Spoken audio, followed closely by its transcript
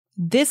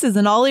This is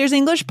an All Ears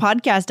English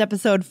podcast,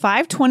 episode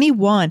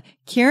 521.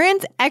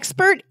 Kieran's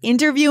expert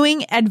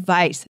interviewing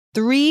advice.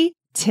 3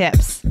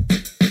 tips.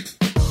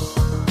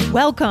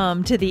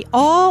 Welcome to the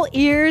All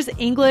Ears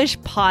English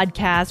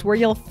podcast, where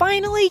you'll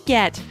finally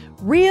get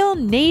real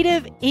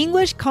native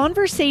English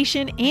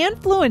conversation and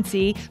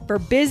fluency for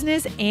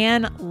business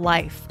and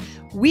life.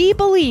 We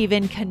believe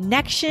in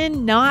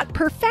connection, not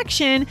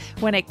perfection,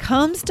 when it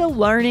comes to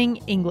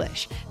learning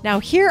English. Now,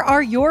 here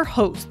are your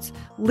hosts,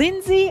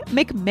 Lindsay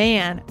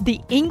McMahon, the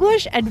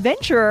English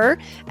adventurer,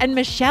 and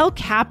Michelle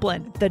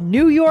Kaplan, the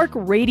New York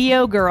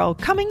radio girl,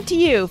 coming to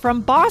you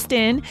from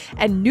Boston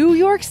and New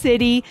York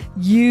City,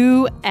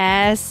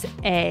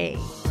 USA.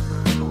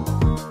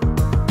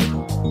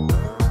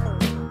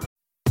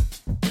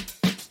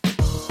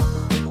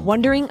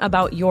 Wondering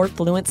about your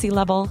fluency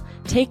level?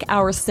 Take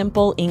our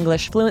simple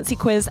English fluency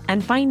quiz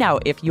and find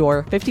out if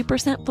you're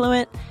 50%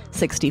 fluent,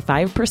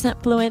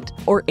 65% fluent,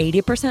 or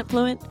 80%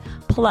 fluent.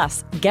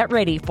 Plus, get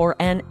ready for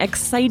an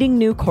exciting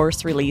new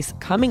course release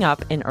coming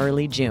up in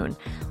early June.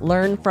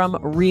 Learn from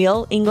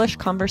real English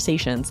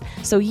conversations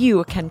so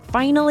you can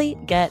finally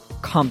get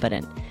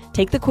confident.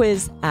 Take the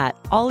quiz at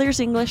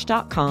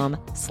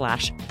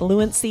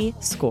allearsenglish.com/fluency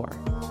score.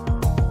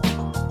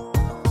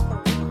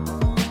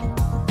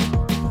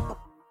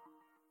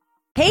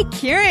 Hey,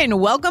 Kieran,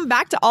 welcome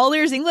back to All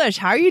Ears English.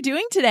 How are you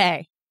doing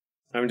today?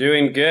 I'm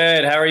doing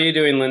good. How are you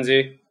doing,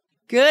 Lindsay?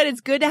 Good. It's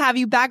good to have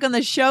you back on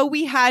the show.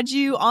 We had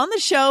you on the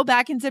show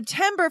back in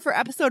September for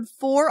episode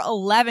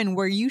 411,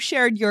 where you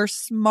shared your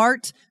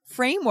SMART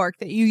framework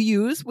that you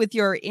use with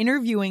your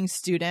interviewing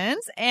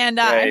students. And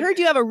Right. I heard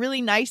you have a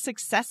really nice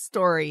success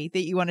story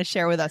that you want to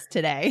share with us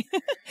today.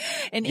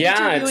 An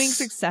interviewing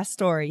success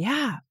story.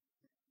 Yeah.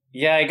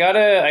 Yeah, I got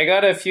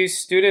a few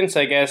students,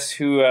 I guess,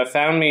 who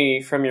found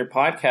me from your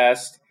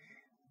podcast.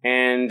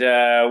 And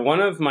one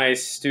of my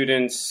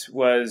students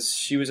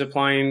she was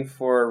applying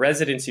for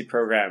residency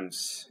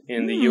programs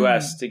in the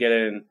US to get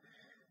in.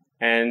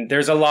 And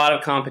there's a lot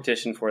of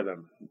competition for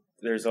them.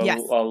 There's a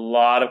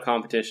lot of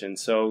competition.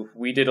 So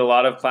we did a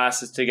lot of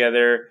classes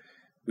together.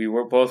 We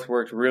both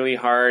worked really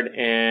hard.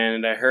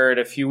 And I heard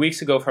a few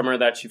weeks ago from her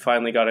that she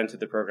finally got into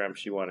the program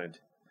she wanted.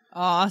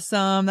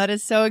 Awesome. That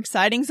is so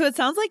exciting. So it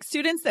sounds like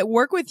students that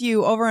work with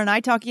you over on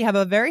italki have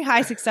a very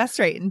high success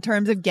rate in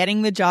terms of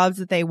getting the jobs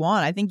that they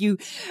want. I think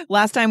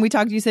last time we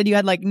talked, you said you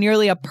had like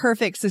nearly a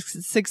perfect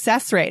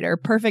success rate or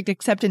perfect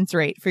acceptance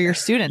rate for your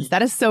students.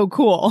 That is so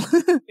cool.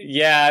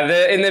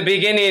 Yeah. In the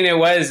beginning, it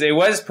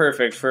was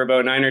perfect for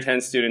about 9 or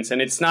 10 students,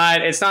 and it's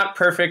not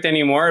perfect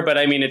anymore, but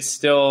I mean, it's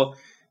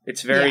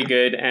very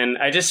good. And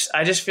I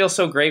just feel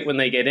so great when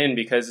they get in,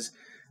 because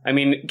I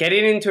mean,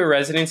 getting into a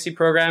residency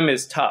program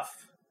is tough.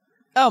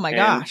 Oh my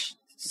gosh.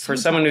 For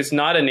someone who's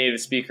not a native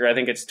speaker, I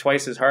think it's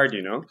twice as hard,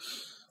 you know?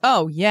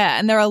 Oh, yeah.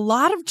 And there are a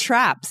lot of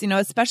traps,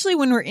 especially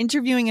when we're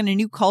interviewing in a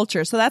new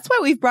culture. So that's why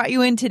we've brought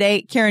you in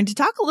today, Kieran, to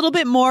talk a little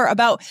bit more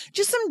about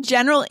just some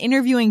general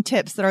interviewing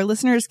tips that our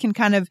listeners can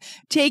kind of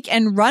take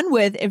and run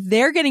with if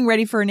they're getting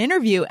ready for an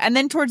interview. And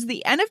then towards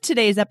the end of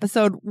today's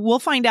episode, we'll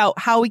find out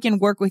how we can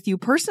work with you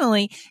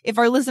personally if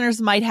our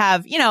listeners might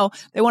have,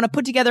 they want to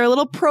put together a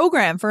little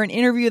program for an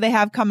interview they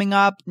have coming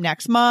up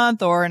next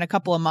month or in a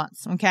couple of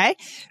months. Okay.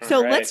 So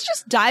let's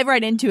just dive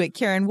right into it,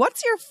 Kieran.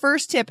 What's your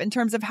first tip in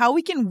terms of how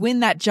we can win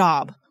that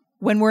job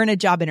when we're in a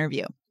job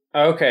interview?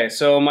 Okay,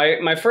 so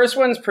my first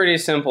one's pretty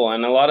simple,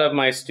 and a lot of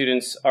my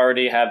students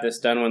already have this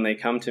done when they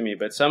come to me,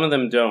 but some of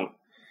them don't.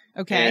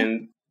 Okay.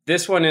 And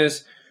this one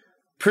is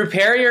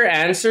prepare your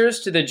answers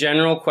to the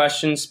general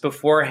questions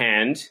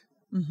beforehand.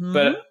 Mm-hmm.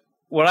 But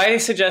what I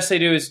suggest they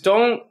do is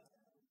don't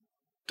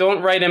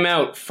write them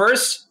out.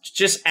 First,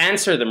 just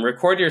answer them.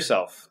 Record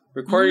yourself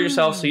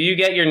so you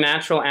get your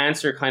natural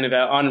answer kind of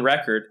on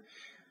record.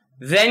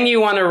 Then you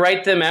want to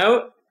write them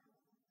out.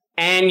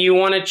 And you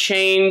want to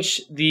change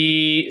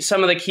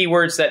some of the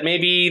keywords that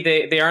maybe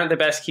they aren't the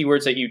best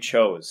keywords that you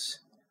chose.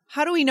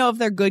 How do we know if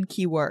they're good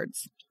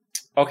keywords?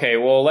 Okay,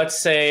 well,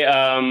 let's say you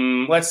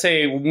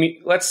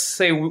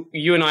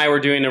and I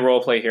were doing a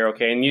role play here,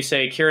 okay? And you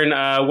say, Kieran,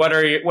 what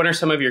are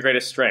some of your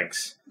greatest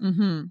strengths?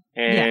 Mm-hmm.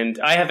 And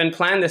I haven't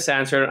planned this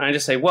answer. I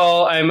just say,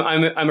 well, I'm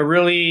a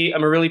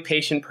really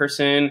patient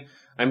person.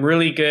 I'm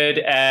really good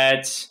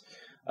at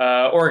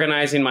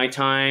organizing my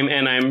time,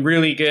 and I'm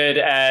really good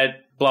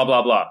at blah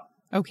blah blah.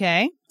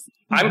 Okay.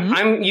 Mm-hmm.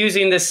 I'm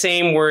using the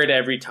same word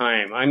every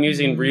time. I'm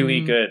using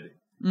really good.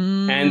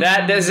 And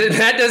that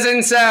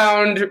doesn't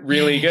sound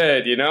really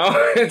good,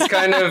 It's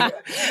kind of right.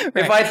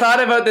 If I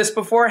thought about this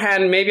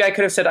beforehand, maybe I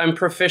could have said I'm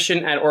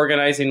proficient at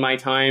organizing my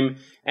time,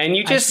 and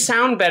you just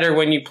sound better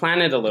when you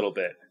plan it a little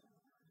bit.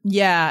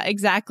 Yeah,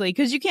 exactly.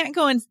 Because you can't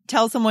go and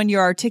tell someone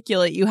you're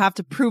articulate. You have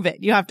to prove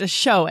it. You have to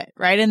show it,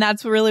 right? And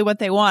that's really what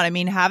they want. I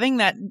mean, having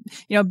that,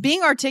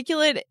 being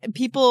articulate,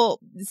 people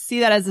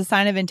see that as a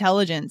sign of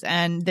intelligence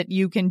and that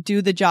you can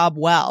do the job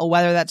well,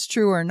 whether that's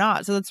true or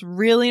not. So that's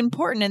really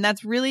important. And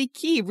that's really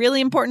key,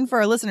 really important for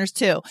our listeners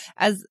too,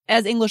 as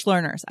English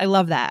learners. I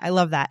love that. I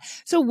love that.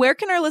 So where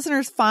can our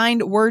listeners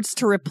find words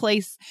to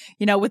replace,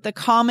 with the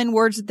common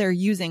words that they're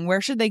using?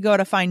 Where should they go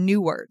to find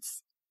new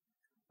words?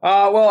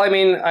 Well, I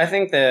mean, I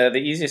think the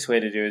easiest way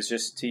to do is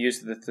just to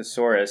use the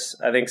thesaurus.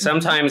 I think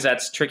sometimes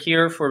that's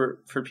trickier for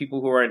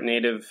people who aren't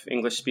native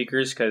English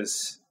speakers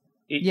because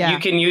you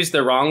can use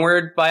the wrong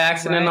word by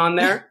accident on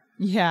there.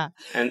 Yeah.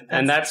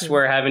 And that's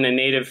where having a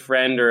native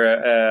friend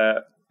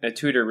or a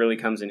tutor really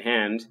comes in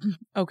hand.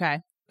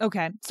 Okay.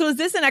 So is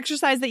this an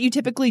exercise that you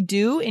typically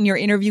do in your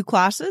interview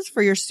classes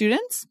for your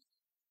students?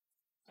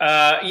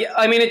 Yeah,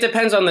 I mean, it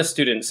depends on the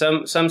student.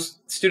 Some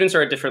students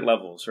are at different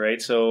levels, right?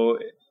 So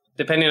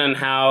depending on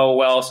how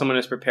well someone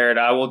is prepared,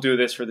 I will do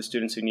this for the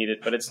students who need it,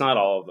 but it's not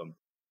all of them.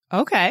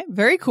 Okay.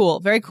 Very cool.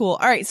 Very cool.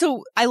 All right.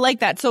 So I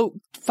like that. So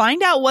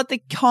find out what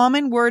the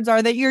common words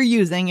are that you're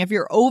using. If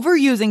you're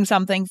overusing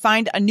something,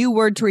 find a new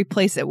word to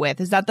replace it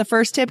with. Is that the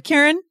first tip,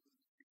 Kieran?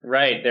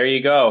 Right. There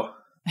you go.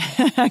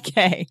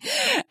 Okay.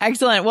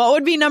 Excellent. What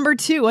would be number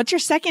 2? What's your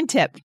second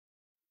tip?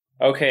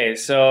 Okay,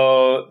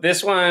 so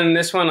this one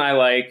I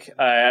like,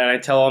 and I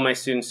tell all my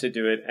students to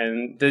do it.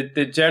 And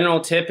the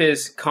general tip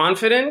is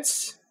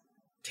confidence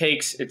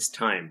takes its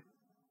time.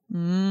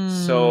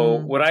 So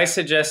what I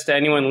suggest to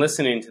anyone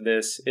listening to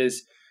this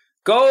is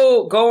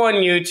go on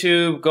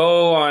YouTube,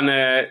 go on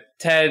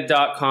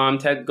TED.com,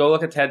 go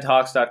look at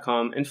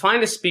TEDtalks.com, and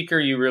find a speaker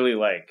you really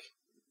like.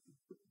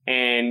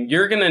 And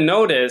you're going to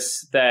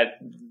notice that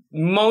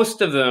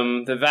most of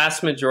them, the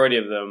vast majority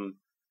of them,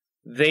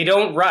 they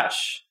don't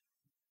rush.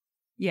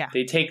 Yeah.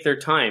 They take their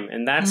time.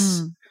 And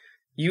that's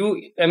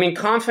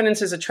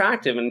confidence is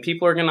attractive and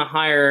people are going to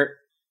hire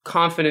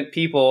confident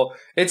people.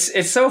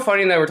 It's so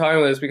funny that we're talking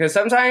about this because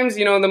sometimes,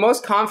 the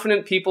most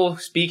confident people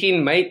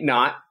speaking might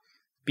not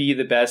be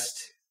the best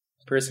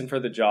person for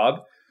the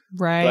job.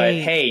 Right. But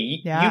hey,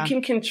 you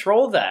can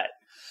control that.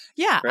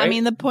 Yeah. Right? I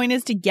mean, the point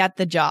is to get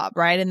the job,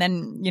 right? And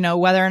then,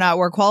 whether or not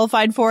we're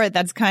qualified for it,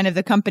 that's kind of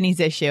the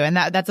company's issue. And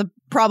that's a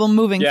problem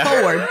moving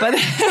forward. But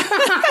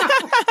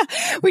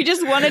we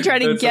just want to try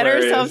to get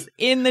ourselves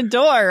in the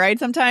door, right?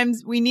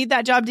 Sometimes we need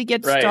that job to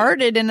get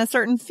started in a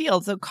certain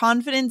field. So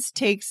confidence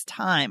takes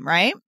time,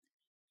 right?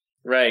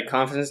 Right.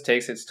 Confidence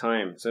takes its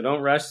time. So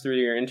don't rush through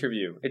your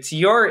interview. It's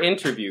your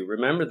interview.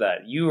 Remember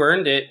that. You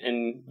earned it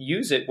and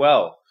use it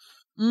well.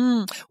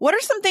 What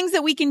are some things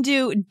that we can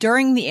do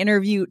during the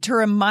interview to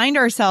remind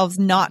ourselves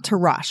not to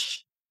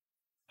rush?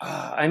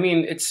 I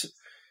mean,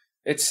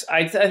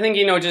 I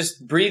think,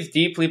 just breathe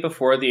deeply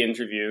before the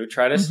interview,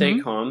 try to stay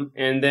calm,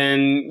 and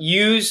then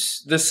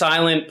use the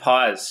silent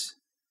pause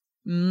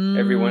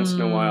every once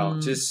in a while.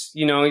 Just,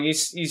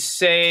 you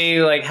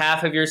say like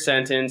half of your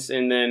sentence,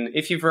 and then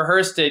if you've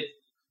rehearsed it,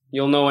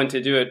 you'll know when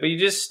to do it. But you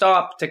just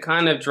stop to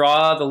kind of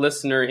draw the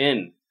listener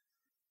in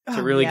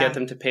to really get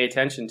them to pay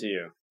attention to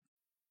you.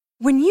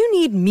 When you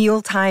need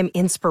mealtime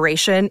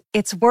inspiration,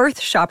 it's worth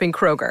shopping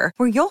Kroger,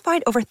 where you'll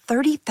find over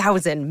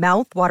 30,000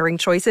 mouth-watering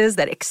choices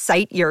that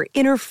excite your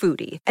inner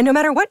foodie. And no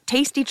matter what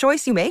tasty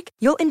choice you make,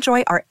 you'll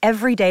enjoy our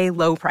everyday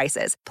low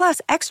prices, plus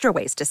extra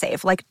ways to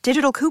save, like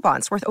digital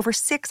coupons worth over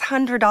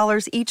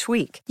 $600 each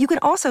week. You can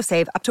also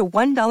save up to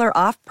 $1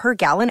 off per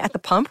gallon at the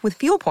pump with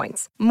fuel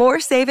points.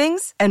 More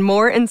savings and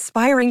more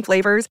inspiring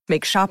flavors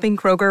make shopping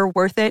Kroger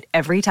worth it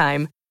every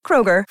time.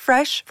 Kroger,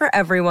 fresh for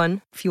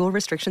everyone. Fuel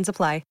restrictions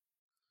apply.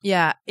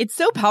 Yeah, it's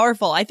so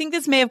powerful. I think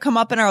this may have come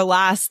up in our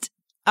last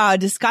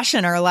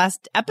discussion, our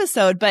last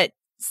episode, but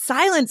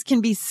silence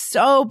can be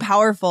so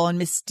powerful and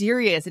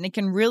mysterious, and it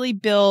can really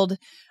build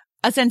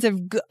a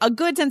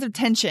good sense of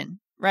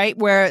tension, right?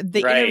 Where the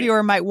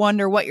interviewer might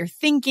wonder what you're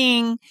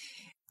thinking.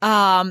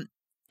 And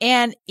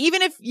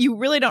even if you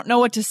really don't know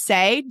what to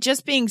say,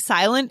 just being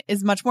silent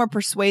is much more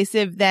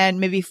persuasive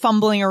than maybe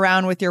fumbling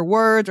around with your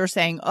words or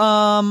saying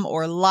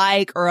or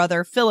like or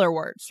other filler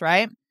words,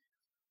 right?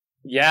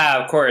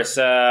 Yeah, of course.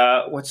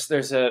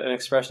 There's an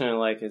expression I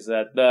like is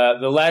that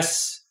the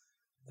less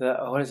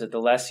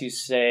you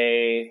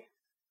say,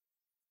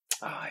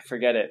 I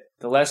forget it.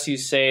 The less you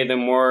say, the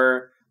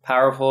more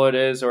powerful it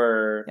is,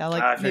 or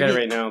I forget it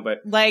right now, but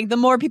like the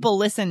more people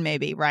listen,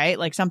 maybe, right?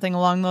 Like something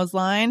along those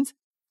lines.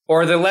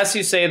 Or the less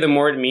you say, the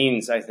more it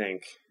means, I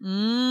think.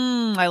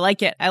 I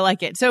like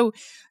it. So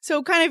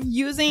kind of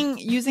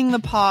using the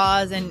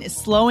pause and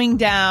slowing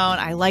down.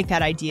 I like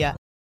that idea.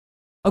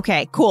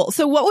 Okay, cool.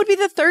 So what would be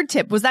the third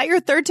tip? Was that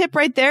your third tip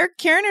right there,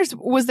 Kieran,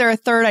 or was there a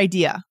third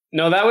idea?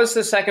 No, that was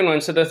the second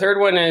one. So the third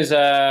one is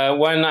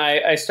one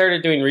I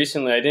started doing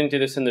recently. I didn't do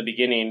this in the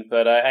beginning,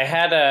 but I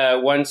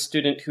had one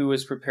student who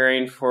was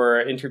preparing for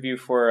an interview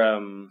for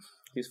an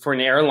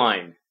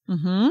airline.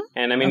 Mm-hmm.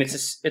 And I mean,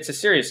 it's a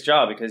serious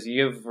job because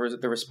you have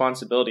the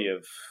responsibility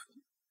of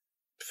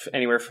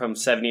anywhere from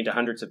 70 to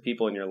hundreds of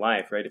people in your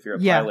life, right? If you're a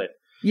pilot.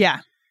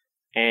 Yeah.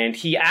 And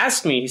he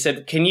asked me, he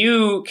said, can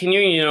you,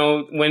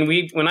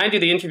 when I do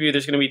the interview,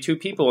 there's going to be two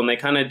people and they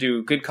kind of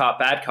do good cop,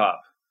 bad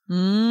cop.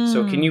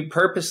 So can you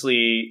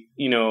purposely,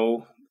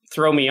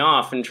 throw me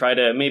off and try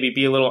to maybe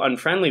be a little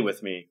unfriendly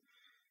with me?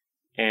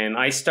 And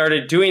I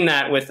started doing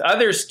that with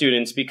other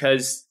students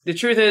because the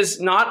truth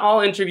is not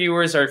all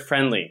interviewers are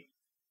friendly.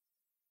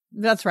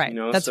 That's right.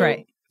 That's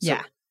right.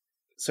 Yeah.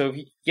 So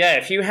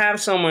if you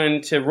have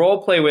someone to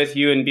role play with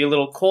you and be a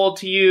little cold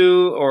to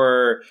you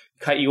or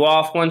cut you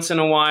off once in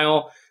a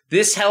while,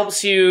 this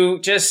helps you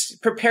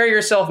just prepare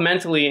yourself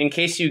mentally in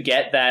case you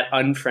get that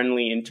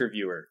unfriendly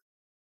interviewer.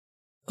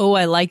 Oh,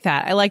 I like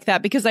that. I like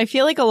that because I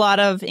feel like a lot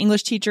of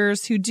English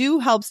teachers who do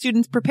help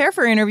students prepare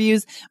for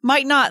interviews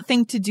might not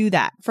think to do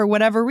that. For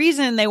whatever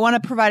reason, they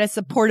want to provide a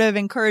supportive,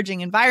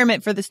 encouraging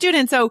environment for the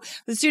student. So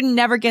the student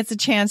never gets a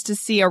chance to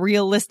see a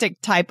realistic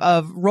type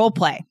of role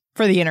play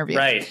for the interview.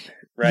 Right.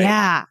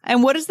 Yeah.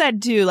 And what does that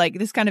do? Like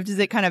does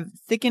it kind of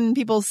thicken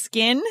people's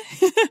skin?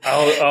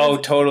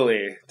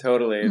 Totally.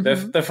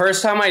 Mm-hmm. The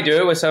first time I do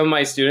it with some of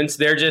my students,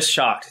 they're just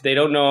shocked. They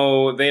don't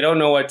know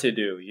what to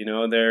do. You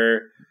know,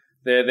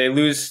 they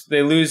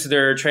lose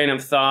their train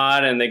of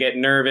thought and they get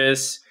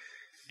nervous.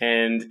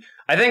 And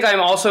I think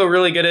I'm also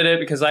really good at it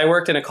because I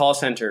worked in a call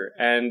center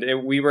and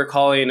we were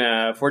calling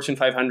Fortune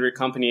 500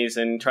 companies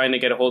and trying to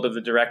get a hold of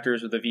the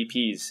directors or the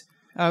VPs.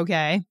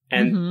 Okay.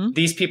 And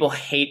these people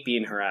hate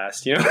being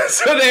harassed, you know?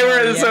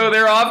 So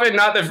they're often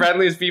not the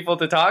friendliest people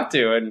to talk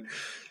to. And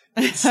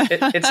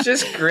it's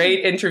just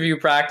great interview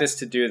practice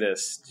to do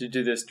this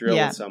drill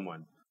with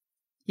someone.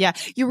 Yeah.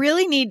 You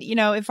really need,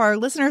 if our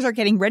listeners are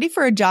getting ready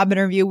for a job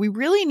interview, we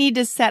really need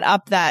to set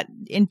up that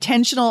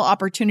intentional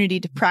opportunity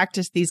to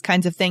practice these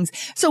kinds of things.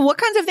 So what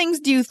kinds of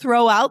things do you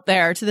throw out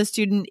there to the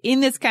student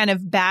in this kind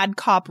of bad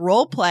cop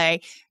role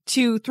play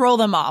to throw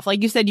them off?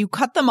 Like you said, you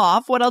cut them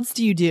off. What else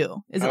do you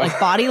do? Is it like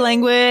body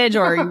language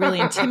or you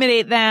really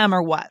intimidate them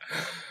or what?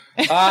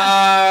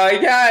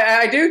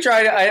 I do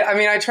try to,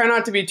 I try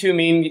not to be too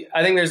mean.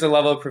 I think there's a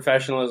level of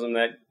professionalism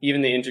that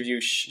even the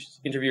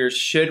interviewers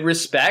should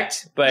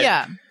respect,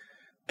 but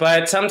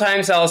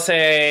sometimes I'll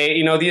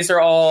say, these are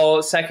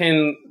all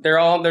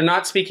they're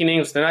not speaking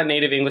English. They're not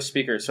native English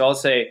speakers. So I'll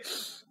say,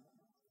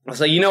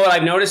 you know what?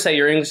 I've noticed that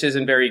your English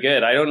isn't very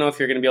good. I don't know if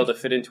you're going to be able to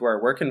fit into our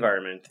work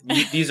environment.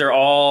 These are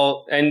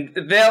all, and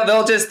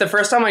they'll just, the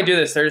first time I do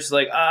this, they're just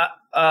like,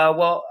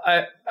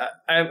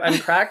 I'm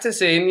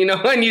practicing,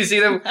 and you see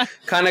them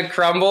kind of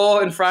crumble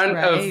in front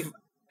of,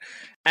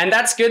 and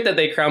that's good that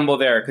they crumble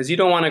there because you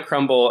don't want to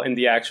crumble in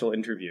the actual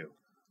interview.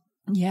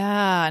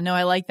 Yeah, no,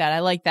 I like that. I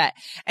like that.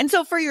 And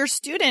so for your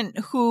student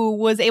who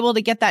was able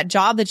to get that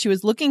job that she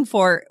was looking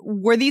for,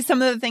 were these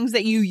some of the things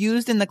that you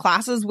used in the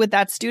classes with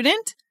that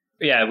student?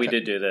 Yeah, we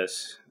did do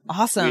this.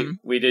 Awesome.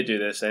 We did do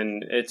this,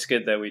 and it's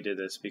good that we did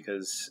this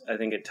because I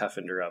think it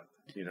toughened her up,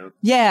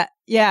 Yeah,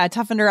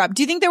 toughened her up.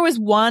 Do you think there was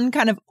one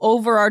kind of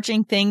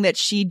overarching thing that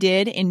she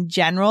did in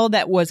general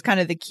that was kind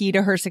of the key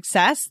to her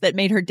success that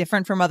made her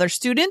different from other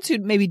students who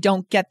maybe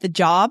don't get the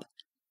job?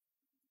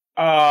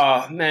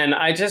 Oh, man,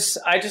 I just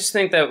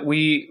think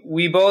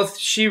that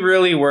she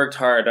really worked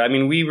hard. I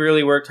mean, we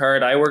really worked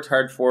hard. I worked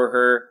hard for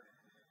her.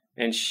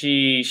 And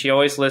she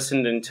always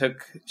listened and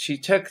took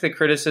the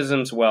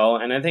criticisms well.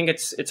 And I think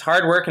it's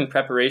hard work and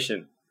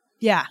preparation.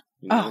 Yeah.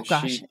 Oh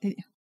gosh.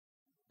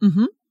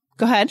 Go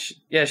ahead.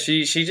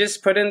 She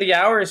just put in the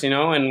hours, and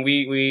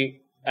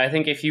I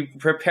think if you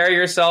prepare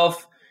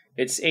yourself,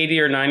 it's 80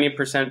 or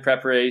 90%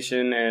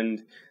 preparation.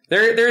 And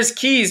there's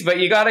keys, but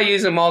you got to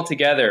use them all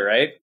together,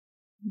 right?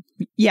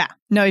 Yeah.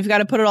 No, you've got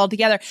to put it all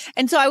together.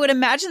 And so I would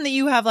imagine that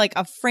you have like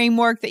a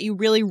framework that you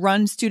really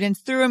run students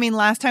through. I mean,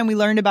 last time we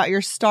learned about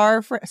your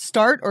SMART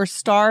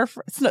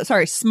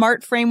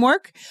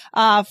framework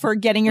for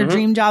getting your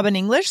dream job in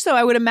English. So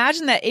I would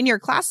imagine that in your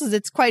classes,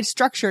 it's quite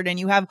structured and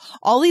you have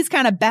all these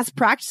kind of best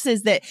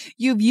practices that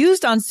you've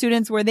used on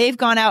students where they've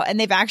gone out and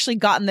they've actually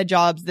gotten the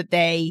jobs that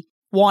they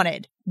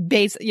wanted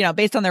based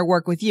on their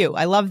work with you.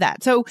 I love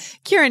that. So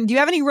Kieran, do you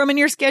have any room in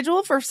your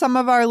schedule for some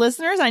of our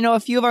listeners? I know a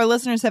few of our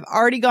listeners have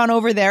already gone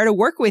over there to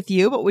work with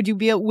you, but would you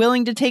be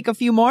willing to take a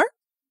few more?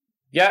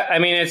 Yeah, I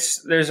mean,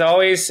 it's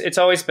always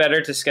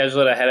better to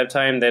schedule it ahead of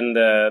time. Then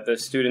the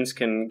students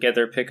can get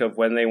their pick of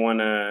when they want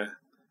to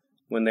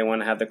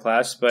have the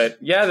class. But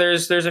yeah,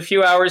 there's a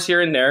few hours here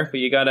and there, but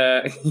you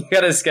gotta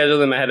schedule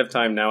them ahead of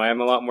time now. I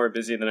am a lot more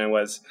busy than I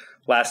was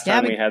last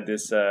time we had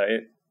this.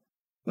 Time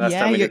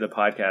we did the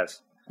podcast.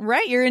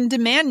 Right. You're in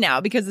demand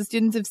now because the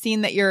students have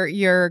seen that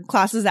your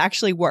classes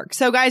actually work.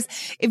 So guys,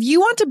 if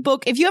you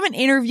have an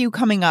interview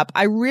coming up,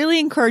 I really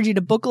encourage you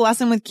to book a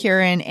lesson with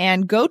Kieran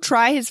and go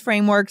try his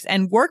frameworks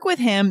and work with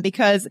him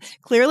because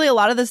clearly a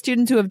lot of the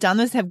students who have done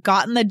this have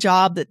gotten the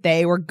job that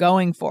they were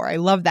going for. I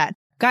love that.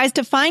 Guys,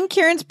 to find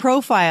Kieran's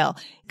profile,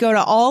 go to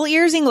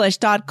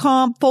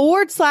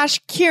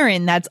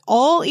allearsenglish.com/Kieran. That's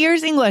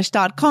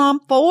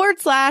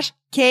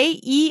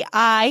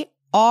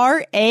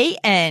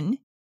allearsenglish.com/KEIRAN.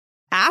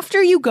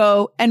 After you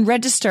go and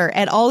register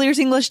at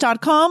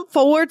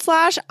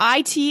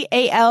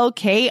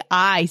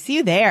allearsenglish.com/ITALKI. See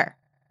you there.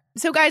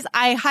 So guys,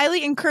 I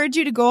highly encourage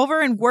you to go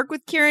over and work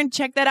with Kieran.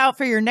 Check that out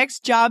for your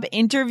next job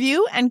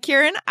interview. And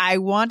Kieran, I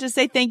want to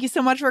say thank you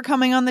so much for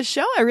coming on the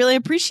show. I really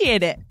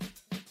appreciate it.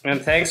 And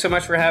thanks so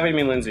much for having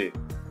me, Lindsay.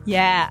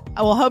 Yeah,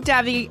 I will hope to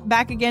have you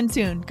back again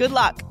soon. Good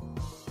luck.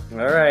 All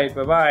right.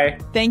 Bye-bye.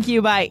 Thank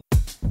you. Bye.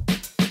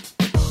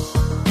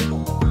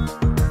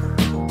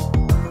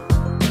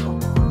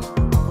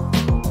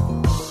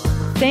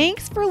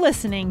 Thanks for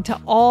listening to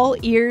All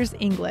Ears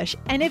English.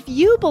 And if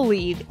you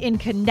believe in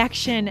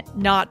connection,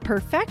 not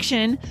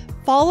perfection,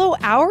 follow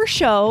our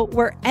show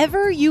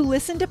wherever you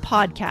listen to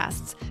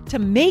podcasts to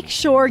make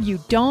sure you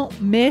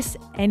don't miss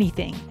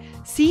anything.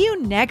 See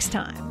you next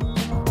time.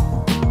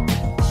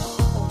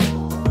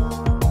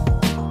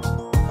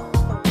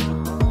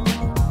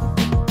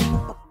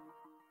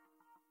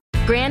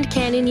 Grand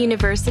Canyon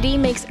University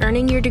makes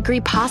earning your degree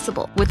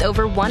possible with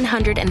over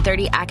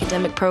 130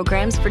 academic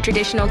programs for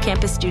traditional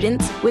campus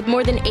students, with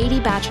more than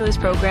 80 bachelor's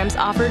programs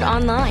offered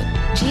online.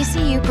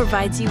 GCU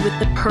provides you with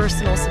the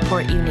personal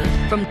support you need,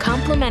 from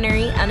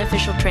complimentary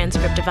unofficial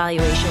transcript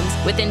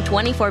evaluations within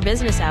 24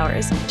 business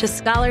hours to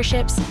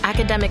scholarships,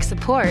 academic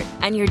support,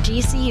 and your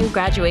GCU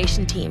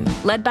graduation team,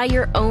 led by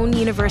your own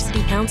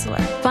university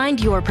counselor.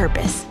 Find your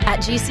purpose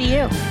at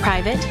GCU.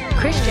 Private,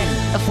 Christian,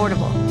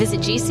 affordable. Visit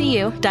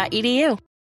gcu.edu.